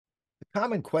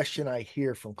Common question I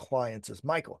hear from clients is,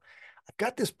 Michael, I've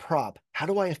got this prop. How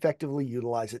do I effectively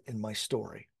utilize it in my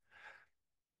story?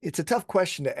 It's a tough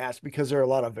question to ask because there are a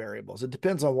lot of variables. It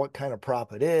depends on what kind of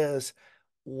prop it is,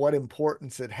 what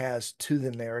importance it has to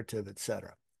the narrative,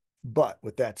 etc. But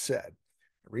with that said,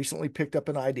 I recently picked up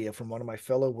an idea from one of my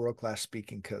fellow world-class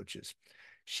speaking coaches.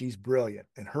 She's brilliant.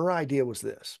 And her idea was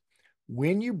this.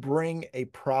 When you bring a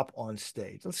prop on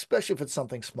stage, especially if it's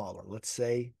something smaller, let's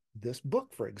say this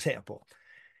book, for example,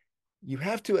 you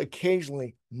have to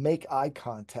occasionally make eye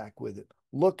contact with it,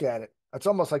 look at it. It's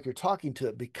almost like you're talking to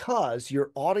it because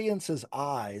your audience's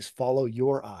eyes follow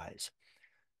your eyes.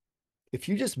 If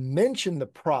you just mention the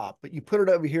prop, but you put it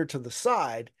over here to the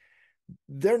side,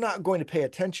 they're not going to pay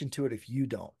attention to it if you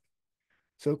don't.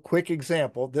 So, quick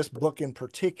example, this book in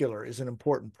particular is an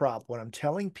important prop. When I'm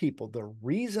telling people the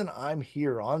reason I'm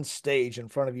here on stage in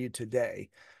front of you today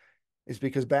is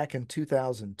because back in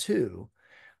 2002,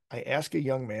 I asked a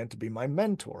young man to be my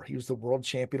mentor. He was the world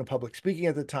champion of public speaking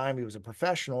at the time. He was a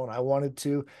professional, and I wanted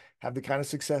to have the kind of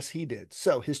success he did.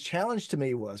 So his challenge to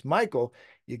me was, Michael,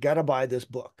 you got to buy this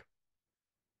book.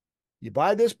 You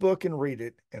buy this book and read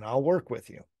it, and I'll work with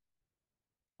you.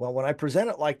 Well, when I present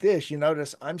it like this, you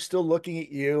notice I'm still looking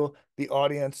at you, the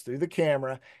audience, through the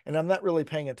camera, and I'm not really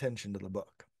paying attention to the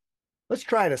book. Let's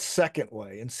try it a second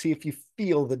way and see if you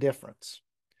feel the difference.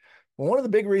 Well, one of the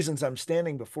big reasons I'm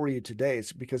standing before you today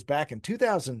is because back in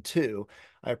 2002,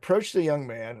 I approached a young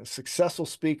man, a successful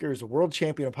speaker, he's a world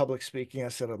champion of public speaking. I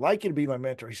said, I'd like you to be my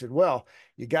mentor. He said, well,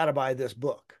 you got to buy this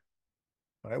book.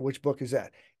 All right, which book is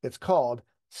that? It's called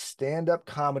Stand Up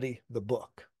Comedy, the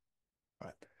book. All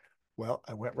right. Well,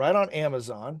 I went right on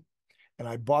Amazon and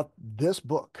I bought this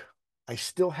book. I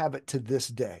still have it to this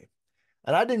day.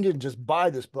 And I didn't just buy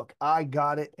this book. I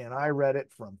got it and I read it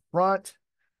from front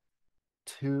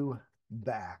to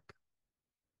back.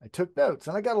 I took notes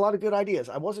and I got a lot of good ideas.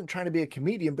 I wasn't trying to be a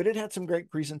comedian, but it had some great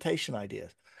presentation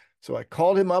ideas. So I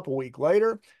called him up a week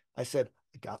later. I said,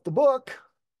 I got the book.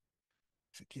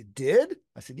 I said, you did?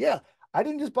 I said, yeah. I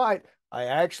didn't just buy it. I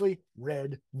actually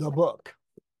read the book.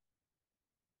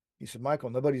 He said, Michael,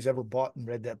 nobody's ever bought and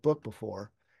read that book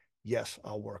before. Yes,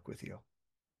 I'll work with you.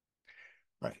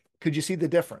 Right. Could you see the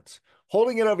difference?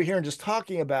 Holding it over here and just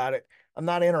talking about it, I'm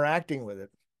not interacting with it.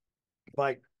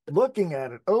 Like looking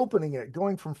at it, opening it,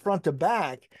 going from front to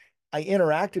back, I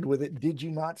interacted with it. Did you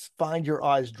not find your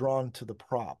eyes drawn to the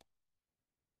prop?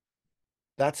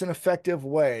 That's an effective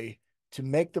way to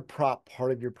make the prop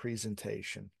part of your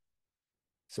presentation.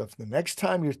 So if the next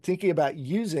time you're thinking about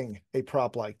using a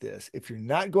prop like this, if you're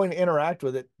not going to interact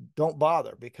with it, don't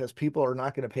bother because people are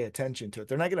not going to pay attention to it.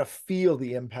 They're not going to feel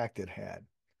the impact it had.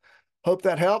 Hope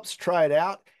that helps. Try it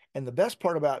out. And the best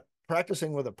part about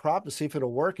practicing with a prop to see if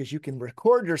it'll work is you can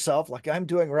record yourself like I'm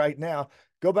doing right now,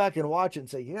 go back and watch it and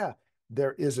say, yeah,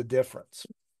 there is a difference.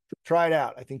 Try it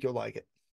out. I think you'll like it.